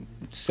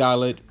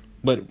 solid,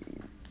 but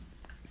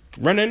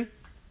running,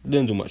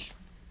 didn't do much.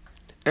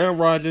 Aaron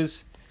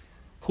Rodgers,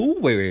 who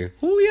y'all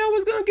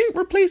was going to get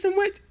replacing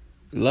with?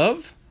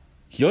 Love?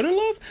 Jordan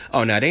Love?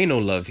 Oh, now there ain't no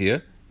love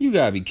here. You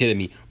gotta be kidding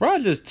me.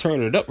 Rodgers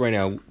turning it up right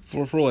now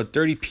for a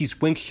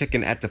 30-piece wing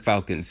chicken at the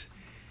Falcons.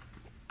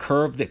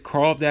 Carved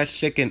that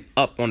chicken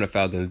up on the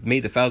Falcons.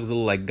 Made the Falcons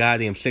look like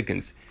goddamn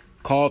chickens.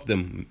 Carved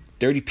them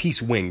 30-piece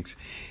wings.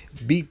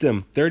 Beat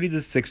them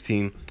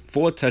 30-16.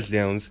 4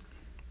 touchdowns.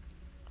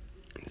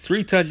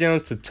 3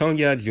 touchdowns to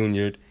Tonya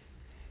Jr.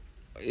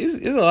 There's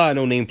a lot of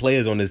no-name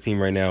players on this team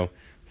right now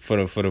for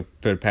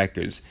the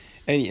Packers.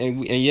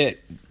 And yet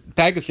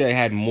Packers should have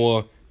had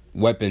more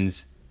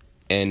weapons.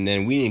 And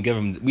then we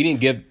didn't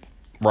give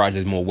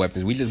Rodgers more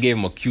weapons. We just gave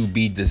him a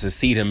QB to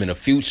succeed him in the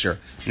future.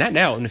 Not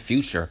now, in the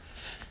future.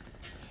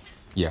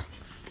 Yeah.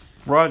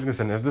 Rodgers,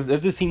 listen,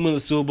 if this team wins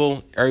the Super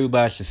Bowl,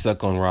 everybody should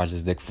suck on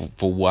Rodgers' dick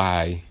for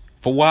why?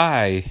 For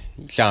why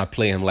trying to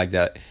play him like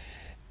that?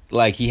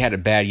 Like he had a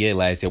bad year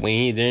last year. When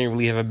he didn't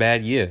really have a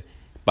bad year.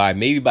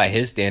 Maybe by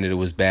his standard it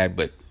was bad,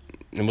 but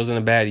it wasn't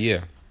a bad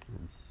year.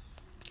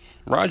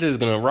 Rodgers is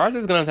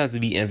gonna have to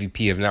be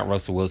MVP if not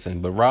Russell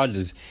Wilson. But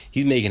Rodgers,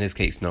 he's making his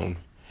case known.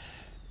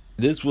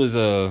 This was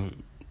I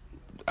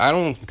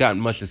don't got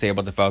much to say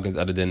about the Falcons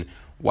other than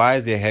why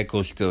is their head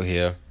coach still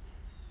here?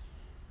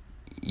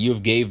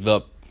 You've gave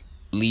up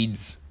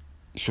leads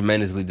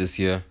tremendously this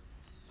year.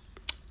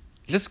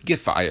 Just get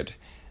fired.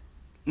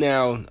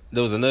 Now,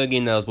 there was another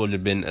game that was supposed to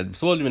have been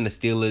the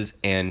Steelers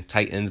and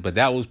Titans, but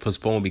that was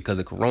postponed because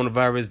of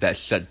coronavirus. That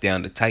shut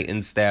down the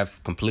Titans staff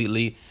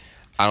completely.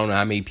 I don't know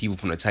how many people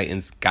from the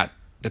Titans got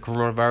the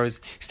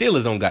coronavirus.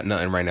 Steelers don't got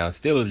nothing right now.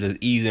 Steelers just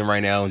easing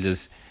right now and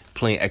just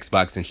playing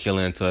Xbox and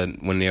chilling until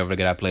when they ever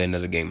get out play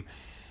another game.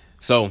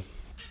 So,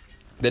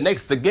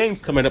 the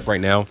game's coming up right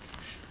now.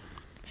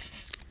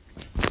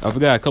 I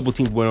forgot a couple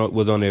teams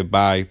was on their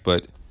bye,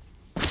 but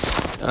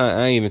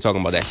I ain't even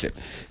talking about that shit.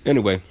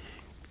 Anyway,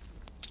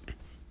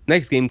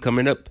 next game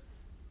coming up,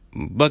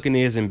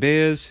 Buccaneers and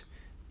Bears.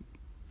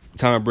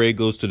 Tom Brady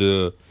goes to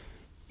the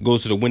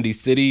Windy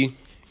City.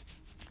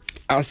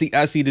 I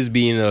see this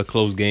being a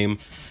close game.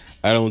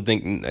 I don't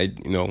think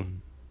now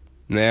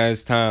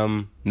it's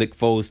time Nick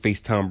Foles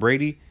faced Tom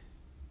Brady.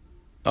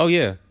 Oh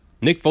yeah,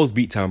 Nick Foles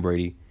beat Tom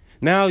Brady.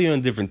 Now you're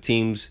on different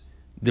teams,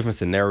 different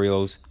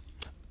scenarios.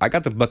 I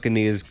got the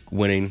Buccaneers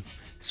winning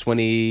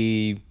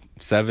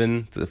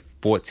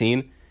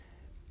 27-14.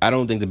 I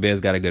don't think the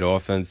Bears got a good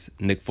offense.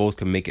 Nick Foles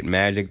can make it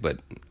magic, but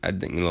I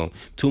think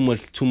too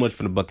much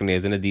for the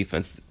Buccaneers, and the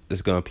defense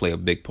is going to play a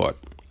big part.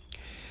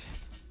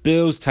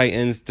 Bills,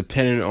 Titans,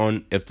 depending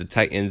on if the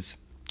Titans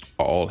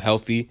are all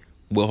healthy,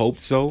 we'll hope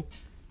so.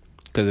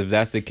 Because if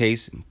that's the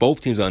case, both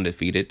teams are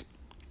undefeated.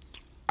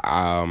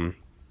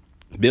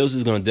 Bills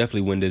is going to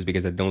definitely win this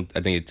because I think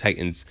the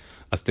Titans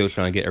are still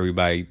trying to get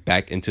everybody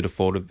back into the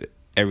fold of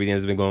everything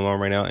that's been going on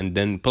right now. And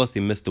then plus they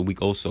missed a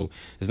week also.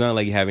 It's not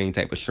like you have any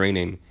type of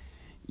training.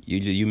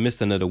 You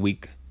missed another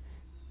week.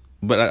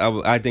 But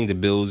I think the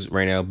Bills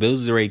right now,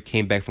 Bills already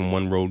came back from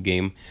one road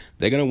game.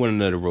 They're going to win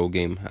another road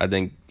game. I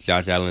think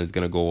Josh Allen is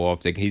going to go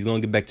off. He's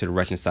going to get back to the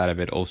rushing side of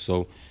it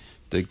also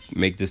to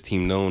make this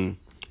team known.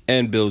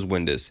 And Bills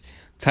win this.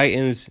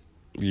 Titans,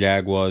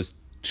 Jaguars,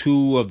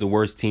 two of the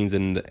worst teams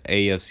in the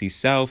AFC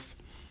South.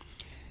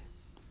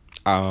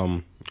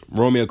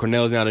 Romeo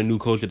Crennel is now the new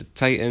coach of the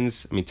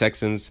Texans.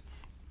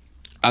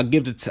 I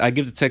give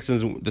the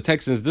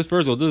Texans. This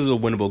first of all, this is a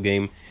winnable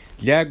game.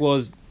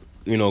 Jaguars,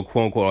 quote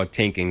unquote, are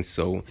tanking.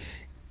 So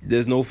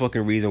there's no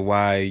fucking reason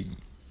why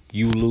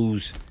you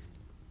lose.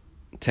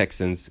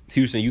 Texans,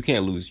 Houston, you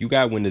can't lose. You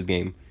gotta win this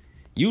game.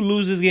 You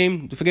lose this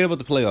game, forget about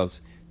the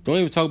playoffs. Don't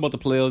even talk about the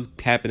playoffs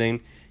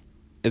happening.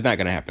 It's not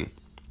gonna happen.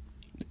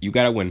 You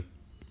gotta win.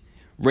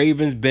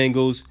 Ravens,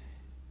 Bengals.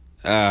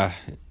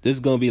 This is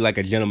gonna be like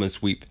a gentleman's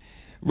sweep.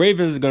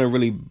 Ravens is gonna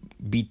really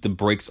beat the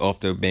brakes off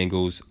the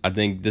Bengals. I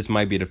think this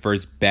might be the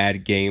first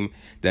bad game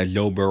that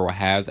Joe Burrow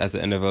has as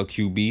an NFL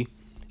QB.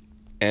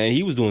 And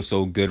he was doing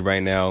so good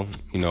right now,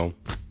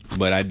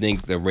 But I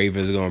think the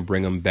Ravens are going to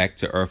bring him back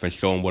to earth and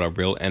show him what a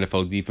real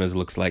NFL defense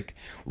looks like.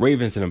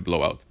 Ravens in a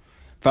blowout.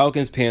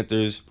 Falcons,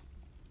 Panthers.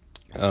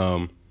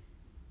 I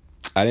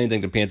didn't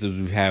think the Panthers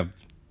would have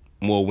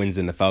more wins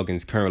than the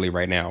Falcons currently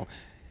right now.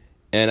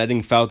 And I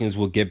think Falcons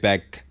will get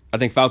back. I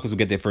think Falcons will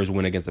get their first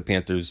win against the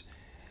Panthers.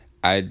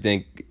 I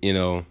think,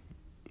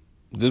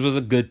 this was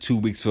a good 2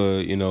 weeks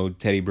for,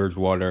 Teddy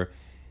Bridgewater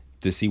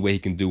to see what he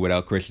can do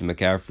without Christian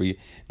McCaffrey.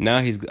 Now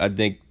I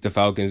think the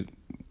Falcons,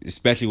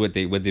 especially what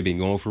they've been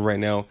going through right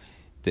now,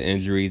 the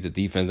injuries, the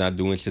defense not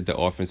doing shit, the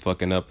offense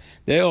fucking up,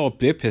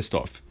 they're pissed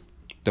off.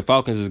 The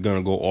Falcons is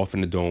gonna go off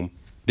in the dome,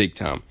 big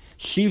time.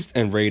 Chiefs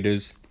and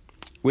Raiders,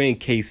 we're in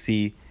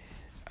KC.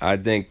 I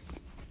think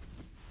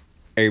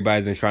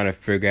everybody's been trying to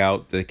figure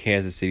out the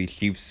Kansas City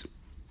Chiefs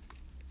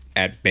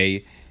at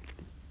bay,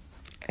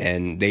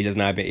 and they just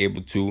not been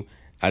able to.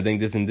 I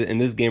think in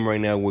this game right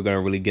now, we're gonna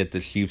really get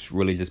the Chiefs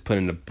really just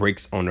putting the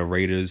brakes on the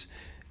Raiders,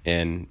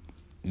 and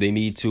they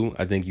need to.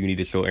 I think you need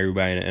to show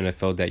everybody in the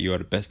NFL that you are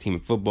the best team in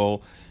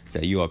football,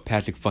 that you are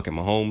Patrick fucking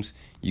Mahomes.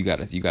 You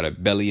got a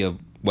belly of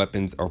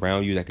weapons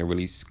around you that can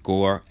really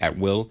score at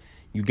will.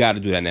 You got to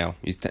do that now.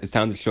 It's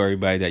time to show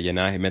everybody that you're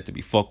not meant to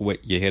be fucked with.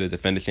 You're here to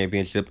defend the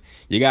championship.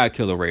 You got to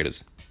kill the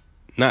Raiders.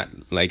 Not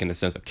like in the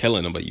sense of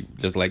killing them, but you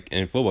just like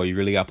in football, you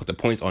really got to put the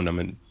points on them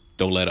and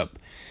don't let up.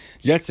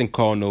 Jets and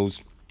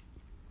Cardinals.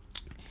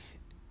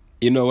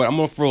 You know what? I'm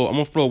gonna throw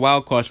a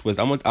wild card twist.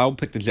 I'll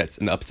pick the Jets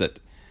in the upset.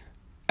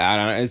 I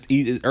don't know,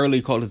 it's early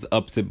to call this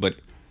upset, but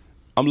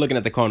I'm looking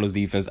at the Cardinals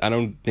defense. I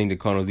don't think the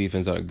Cardinals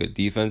defense are a good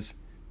defense.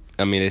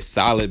 I mean, it's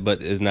solid,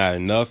 but it's not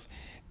enough.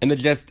 And the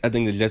Jets, I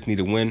think the Jets need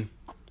to win.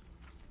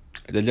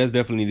 The Jets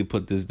definitely need to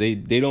put this. They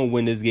don't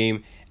win this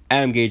game,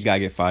 Adam Gase gotta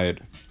get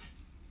fired.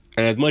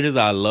 And as much as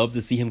I love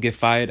to see him get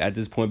fired at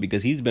this point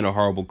because he's been a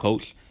horrible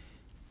coach,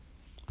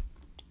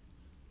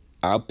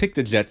 I'll pick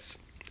the Jets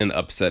in the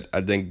upset.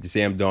 I think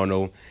Sam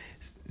Darnold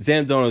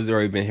has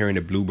already been hearing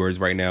the Bluebirds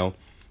right now.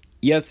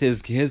 Yes,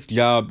 his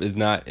job is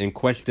not in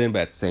question,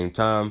 but at the same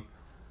time,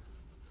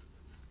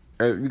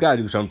 you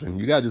gotta do something.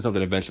 You gotta do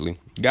something eventually.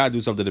 You gotta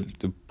do something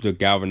to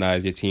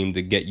galvanize your team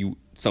to get you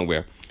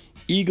somewhere.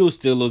 Eagles,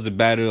 Steelers, the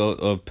battle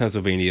of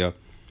Pennsylvania.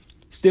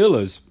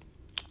 Steelers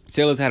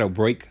had a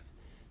break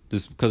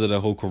just because of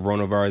the whole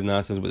coronavirus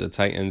nonsense with the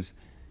Titans.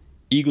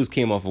 Eagles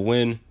came off a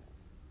win.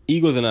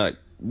 Eagles are not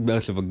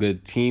much of a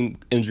good team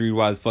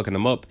injury-wise, fucking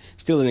them up.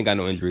 Steelers ain't got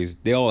no injuries.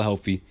 They're all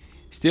healthy.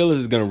 Steelers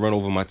is gonna run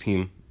over my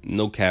team.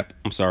 No cap.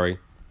 I'm sorry.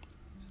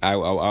 I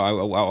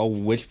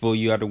wish for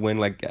you to win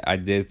like I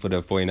did for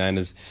the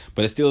 49ers.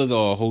 But the Steelers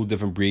are a whole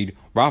different breed.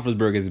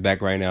 Roethlisberger is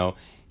back right now.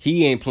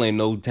 He ain't playing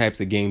no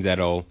types of games at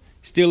all.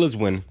 Steelers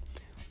win.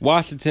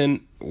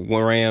 Washington,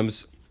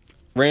 Rams.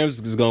 Rams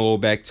is going to go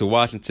back to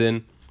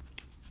Washington.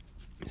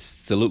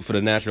 Salute for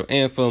the national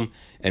anthem.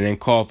 And then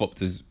cough up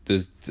this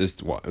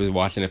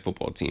Washington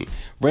football team.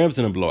 Rams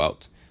in a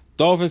blowout.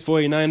 Dolphins,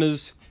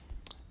 49ers.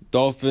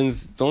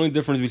 Dolphins, the only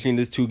difference between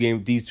these two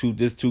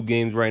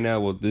games right now,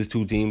 well, these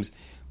two teams,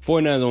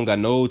 49ers don't got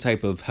no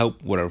type of help,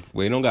 whatever.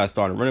 They don't got a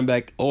starting running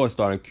back or a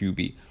starting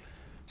QB.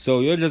 So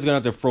you're just going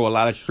to have to throw a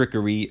lot of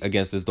trickery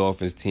against this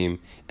Dolphins team.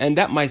 And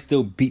that might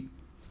still beat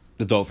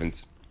the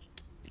Dolphins.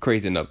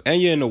 Crazy enough.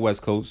 And you're in the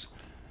West Coast.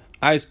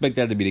 I expect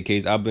that to be the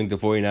case. I think the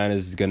 49ers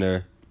is going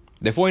to...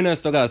 The 49ers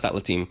still got a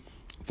solid team.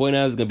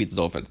 49ers is going to beat the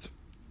Dolphins.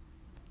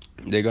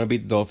 They're going to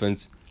beat the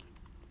Dolphins.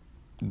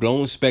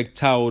 Don't expect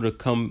Tao to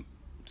come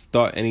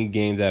start any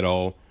games at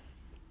all.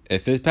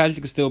 If Fitzpatrick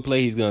can still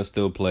play, he's going to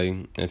still play.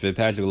 And if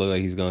Fitzpatrick looks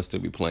like he's going to still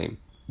be playing.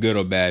 Good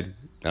or bad.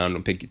 I don't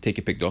know. Take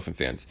your pick, Dolphin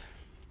fans.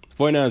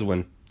 49ers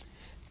win.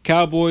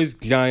 Cowboys,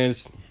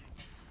 Giants.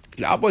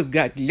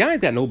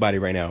 Giants got nobody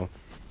right now.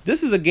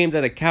 This is a game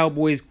that the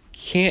Cowboys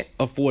can't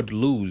afford to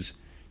lose.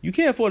 You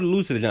can't afford to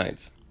lose to the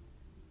Giants.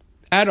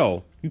 At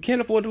all. You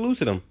can't afford to lose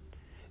to them.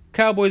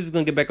 Cowboys is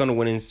going to get back on the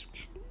winning.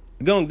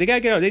 They got to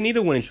get out. They need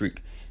a winning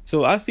streak.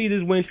 So I see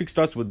this winning streak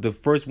starts with the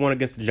first one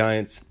against the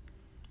Giants.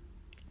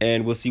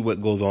 And we'll see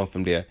what goes on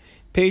from there.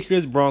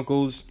 Patriots,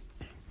 Broncos.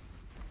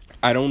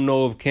 I don't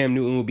know if Cam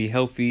Newton will be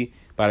healthy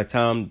by the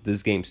time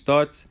this game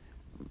starts.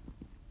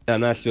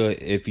 I'm not sure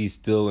if he's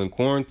still in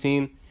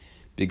quarantine,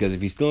 because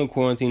if he's still in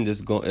quarantine,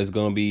 it's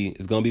gonna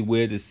be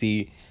weird to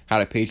see how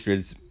the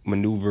Patriots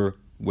maneuver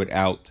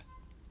without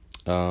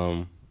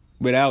Cam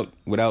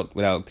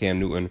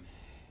Newton.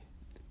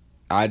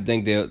 I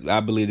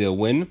believe they'll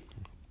win.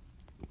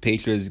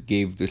 Patriots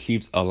gave the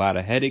Chiefs a lot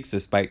of headaches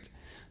despite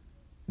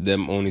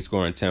them only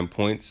scoring 10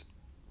 points.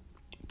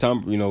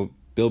 Bill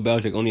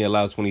Belichick only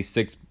allows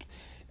 26,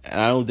 and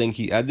I think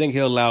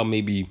he'll allow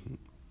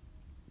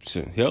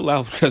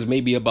just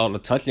maybe about a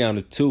touchdown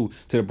or two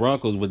to the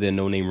Broncos with their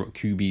no-name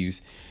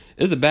QBs.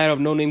 There's a battle of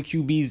no-name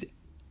QBs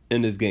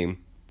in this game.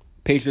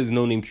 Patriots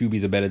no-name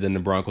QBs are better than the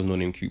Broncos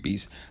no-name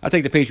QBs. I'll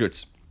take the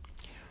Patriots.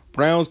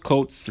 Browns,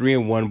 Colts,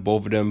 3-1,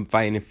 both of them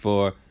fighting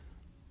for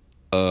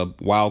a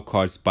wild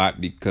card spot,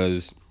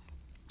 because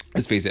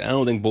let's face it, I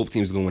don't think both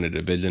teams are going to win the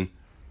division.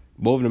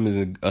 Both of them is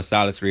a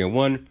solid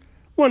 3-1.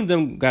 One of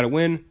them got to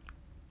win.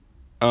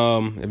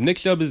 If Nick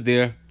Chubb is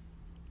there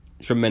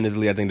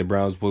tremendously, I think the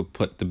Browns will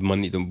put the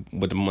money on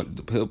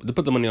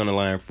the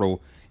line and throw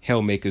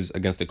haymakers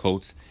against the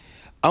Colts.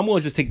 I'm going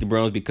to just take the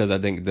Browns because I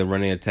think the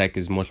running attack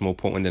is much more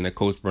potent than the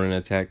Colts running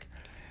attack.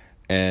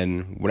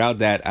 And without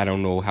that, I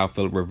don't know how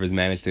Philip Rivers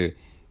managed to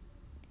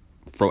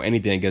throw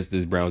anything against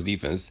this Browns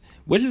defense,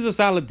 which is a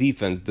solid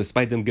defense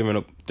despite them giving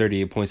up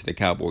 38 points to the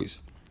Cowboys.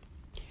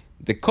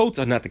 The Colts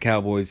are not the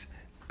Cowboys.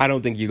 I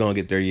don't think you're going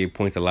to get 38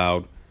 points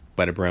allowed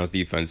by the Browns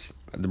defense.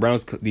 The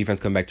Browns defense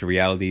come back to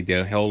reality.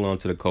 They'll hold on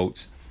to the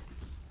Colts.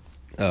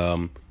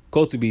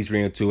 Colts will be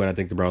 3-2, and I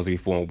think the Browns will be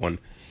 4-1.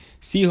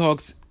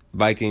 Seahawks,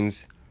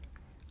 Vikings,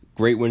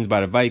 great wins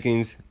by the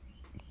Vikings.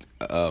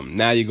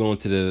 Now you're going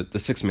to the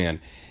sixth man.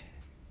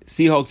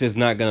 Seahawks is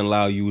not going to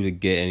allow you to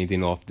get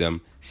anything off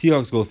them.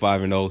 Seahawks go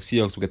 5-0.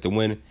 Seahawks will get the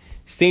win.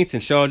 Saints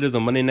and Chargers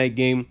on Monday night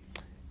game.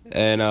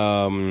 And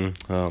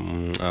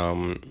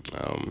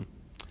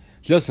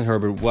Justin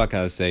Herbert, what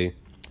can I say?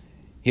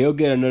 He'll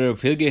get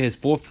his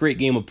fourth straight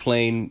game of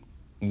playing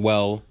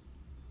well,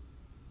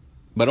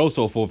 but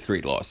also a fourth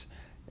straight loss.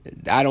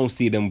 I don't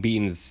see them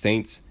beating the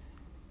Saints.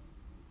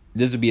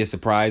 This would be a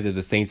surprise if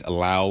the Saints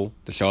allow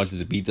the Chargers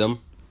to beat them,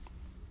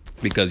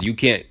 because you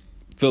can't.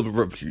 Drew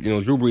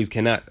Brees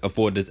cannot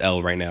afford this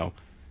L right now.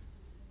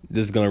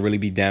 This is gonna really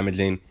be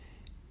damaging,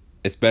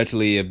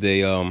 especially if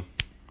they I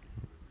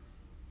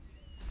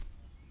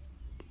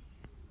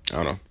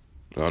don't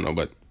know,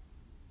 but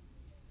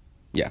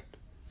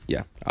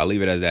yeah, I'll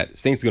leave it as that.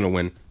 Saints are gonna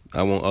win.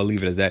 I'll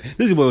leave it as that. This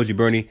is your boy OG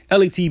Bernie,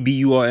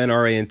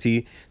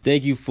 LETBURNRANT.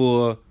 Thank you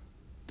for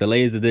the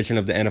latest edition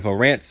of the NFL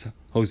Rants,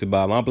 hosted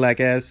by my black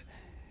ass.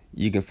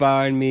 You can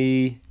find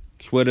me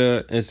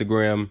Twitter,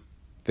 Instagram,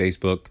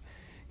 Facebook.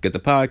 Get the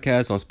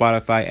podcast on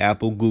Spotify,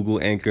 Apple,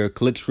 Google, Anchor,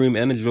 Clickstream,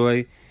 and enjoy.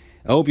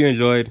 I hope you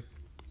enjoyed.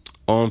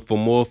 On for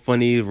more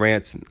funny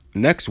rants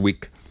next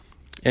week,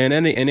 and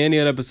any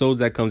other episodes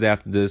that comes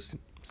after this.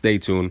 Stay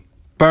tuned.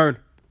 Burn.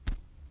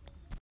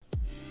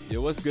 Yo,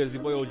 what's good? It's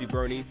your boy OG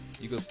Bernie.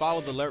 You can follow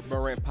the Let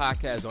Burn Rant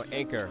podcast on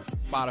Anchor,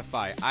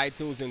 Spotify,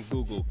 iTunes, and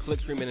Google.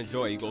 Clickstream and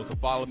enjoy. You can also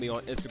follow me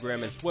on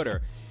Instagram and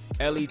Twitter.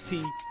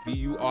 LETBURNRANT.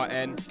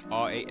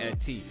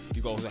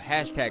 You go to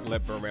hashtag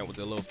Let Burn Rant with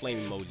the little flame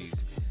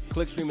emojis.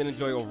 Clickstream and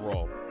enjoy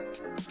overall.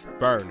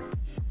 Burn.